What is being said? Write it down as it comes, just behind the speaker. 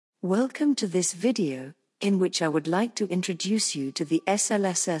Welcome to this video, in which I would like to introduce you to the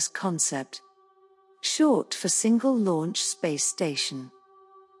SLSS concept, short for Single Launch Space Station.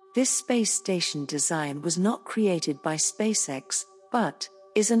 This space station design was not created by SpaceX, but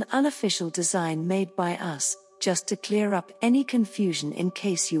is an unofficial design made by us, just to clear up any confusion in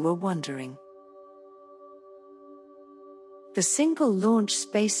case you were wondering. The Single Launch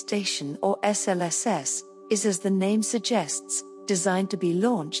Space Station, or SLSS, is, as the name suggests, designed to be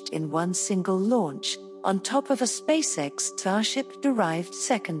launched in one single launch, on top of a SpaceX Starship derived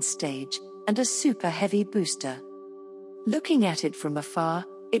second stage, and a super-heavy booster. Looking at it from afar,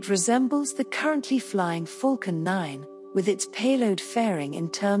 it resembles the currently flying Falcon 9, with its payload faring in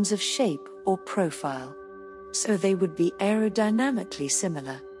terms of shape or profile. So they would be aerodynamically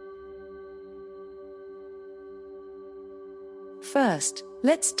similar. First,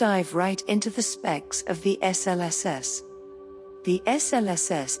 let's dive right into the specs of the SLSS. The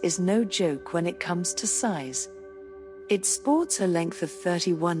SLSS is no joke when it comes to size. It sports a length of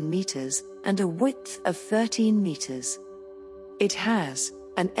 31 meters and a width of 13 meters. It has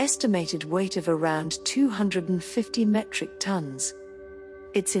an estimated weight of around 250 metric tons.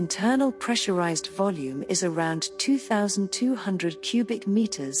 Its internal pressurized volume is around 2,200 cubic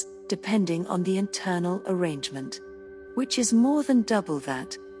meters, depending on the internal arrangement, which is more than double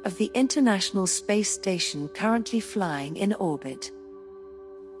that of the International Space Station currently flying in orbit.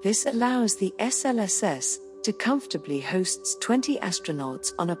 This allows the SLSS to comfortably host 20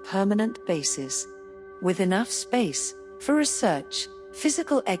 astronauts on a permanent basis, with enough space for research,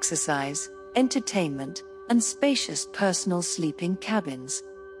 physical exercise, entertainment, and spacious personal sleeping cabins.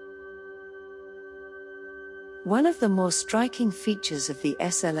 One of the more striking features of the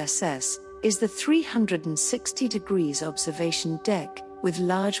SLSS is the 360 degrees observation deck, with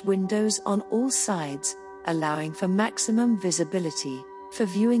large windows on all sides, allowing for maximum visibility, for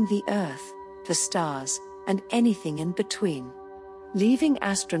viewing the Earth, the stars, and anything in between, leaving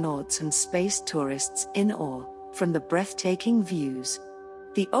astronauts and space tourists in awe from the breathtaking views.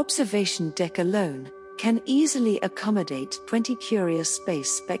 The observation deck alone can easily accommodate 20 curious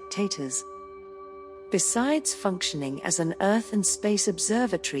space spectators. Besides functioning as an Earth and space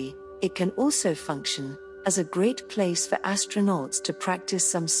observatory, it can also function as a great place for astronauts to practice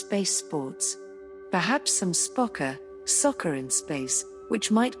some space sports. Perhaps some soccer in space, which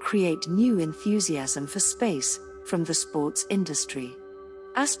might create new enthusiasm for space from the sports industry.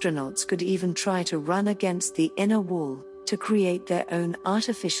 Astronauts could even try to run against the inner wall to create their own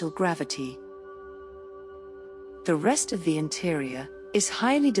artificial gravity. The rest of the interior is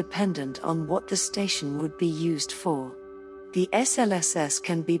highly dependent on what the station would be used for. The SLSS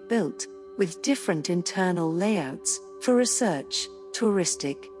can be built with different internal layouts for research,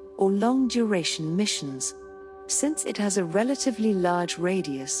 touristic, or long-duration missions. Since it has a relatively large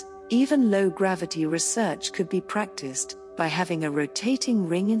radius, even low-gravity research could be practiced by having a rotating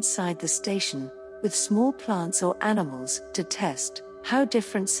ring inside the station, with small plants or animals to test how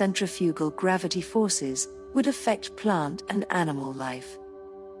different centrifugal gravity forces would affect plant and animal life.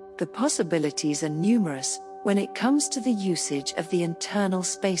 The possibilities are numerous when it comes to the usage of the internal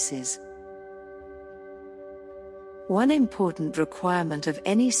spaces. One important requirement of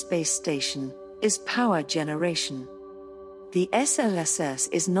any space station is power generation. The SLSS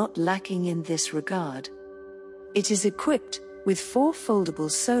is not lacking in this regard. It is equipped with 4 foldable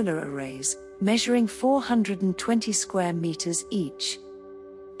solar arrays, measuring 420 square meters each,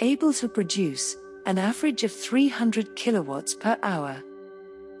 able to produce an average of 300 kilowatts per hour.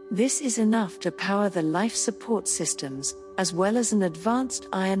 This is enough to power the life support systems, as well as an advanced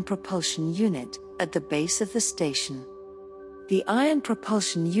ion propulsion unit at the base of the station. The ion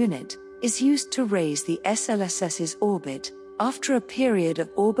propulsion unit is used to raise the SLSS's orbit after a period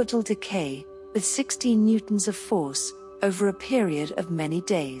of orbital decay with 16 newtons of force over a period of many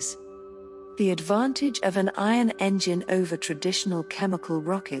days. The advantage of an ion engine over traditional chemical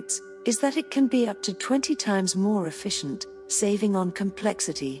rockets is that it can be up to 20 times more efficient, saving on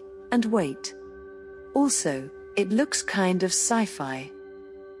complexity and weight. Also, it looks kind of sci-fi.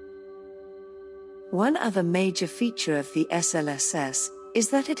 One other major feature of the SLSS is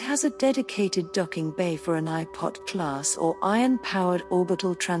that it has a dedicated docking bay for an iPod class or ion-powered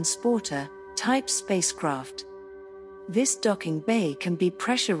orbital transporter type spacecraft. This docking bay can be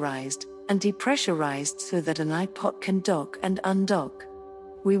pressurized and depressurized so that an iPod can dock and undock.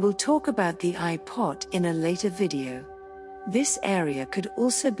 We will talk about the iPod in a later video. This area could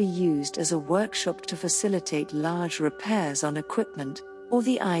also be used as a workshop to facilitate large repairs on equipment or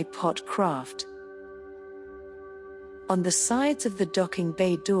the iPod craft. On the sides of the docking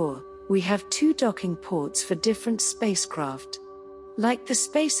bay door, we have 2 docking ports for different spacecraft. Like the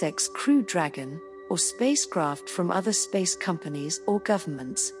SpaceX Crew Dragon, or spacecraft from other space companies or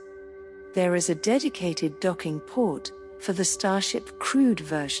governments. There is a dedicated docking port for the Starship crewed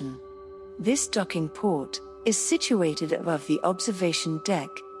version. This docking port is situated above the observation deck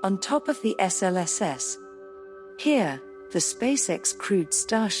on top of the SLSS. Here, the SpaceX crewed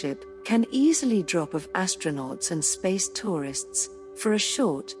Starship can easily drop off astronauts and space tourists for a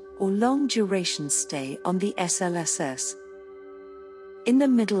short or long duration stay on the SLSS. In the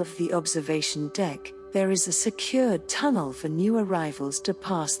middle of the observation deck, there is a secured tunnel for new arrivals to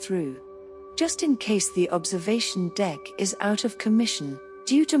pass through, just in case the observation deck is out of commission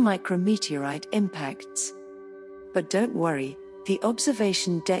due to micrometeorite impacts. But don't worry, the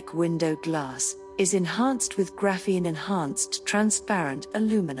observation deck window glass is enhanced with graphene-enhanced transparent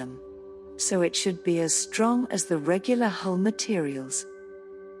aluminum, so it should be as strong as the regular hull materials.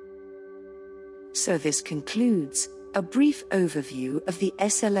 So this concludes a brief overview of the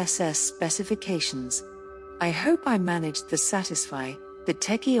SLSS specifications. I hope I managed to satisfy the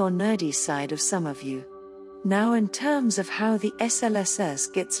techie or nerdy side of some of you. Now, in terms of how the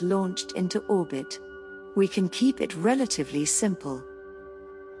SLSS gets launched into orbit, we can keep it relatively simple.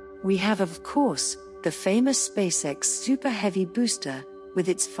 We have, of course, the famous SpaceX Super Heavy booster with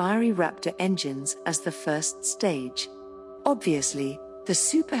its fiery Raptor engines as the first stage. Obviously, the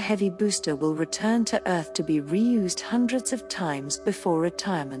Super Heavy booster will return to Earth to be reused hundreds of times before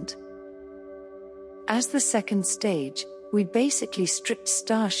retirement. As the second stage, we basically stripped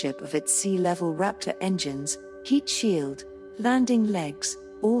Starship of its sea-level Raptor engines, heat shield, landing legs,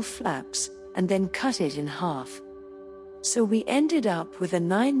 all flaps, and then cut it in half. So we ended up with a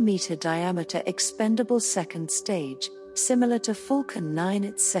 9-meter diameter expendable second stage, similar to Falcon 9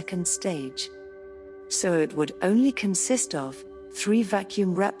 its second stage. So it would only consist of 3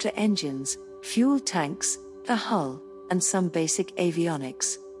 vacuum Raptor engines, fuel tanks, the hull, and some basic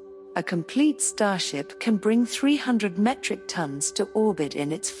avionics. A complete Starship can bring 300 metric tons to orbit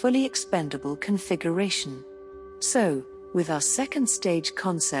in its fully expendable configuration. So, with our second stage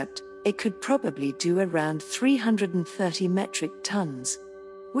concept, it could probably do around 330 metric tons,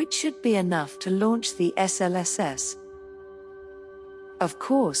 which should be enough to launch the SLSS. Of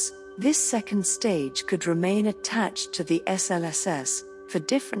course, this second stage could remain attached to the SLSS for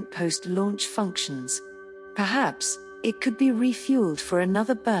different post-launch functions. Perhaps, it could be refueled for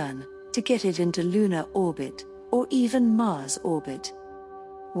another burn to get it into lunar orbit, or even Mars orbit.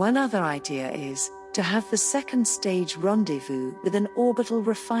 One other idea is to have the second stage rendezvous with an orbital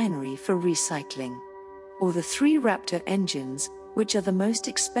refinery for recycling. Or the 3 Raptor engines, which are the most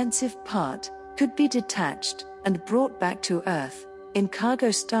expensive part, could be detached and brought back to Earth in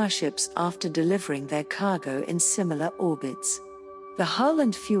cargo starships after delivering their cargo in similar orbits. The hull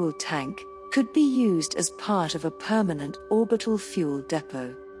and fuel tank could be used as part of a permanent orbital fuel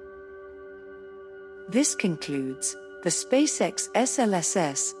depot. This concludes the SpaceX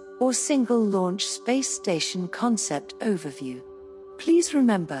SLSS, or Single Launch Space Station concept overview. Please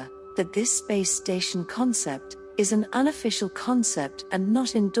remember that this space station concept is an unofficial concept and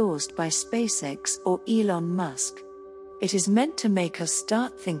not endorsed by SpaceX or Elon Musk. It is meant to make us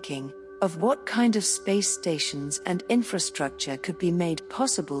start thinking of what kind of space stations and infrastructure could be made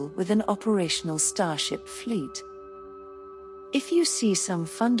possible with an operational Starship fleet. If you see some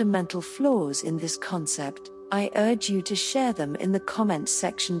fundamental flaws in this concept, I urge you to share them in the comments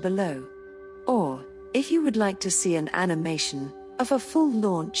section below. Or, if you would like to see an animation of a full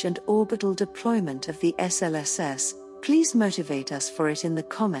launch and orbital deployment of the SLSS, please motivate us for it in the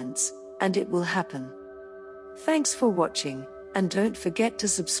comments, and it will happen. Thanks for watching, and don't forget to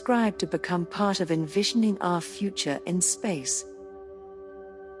subscribe to become part of envisioning our future in space.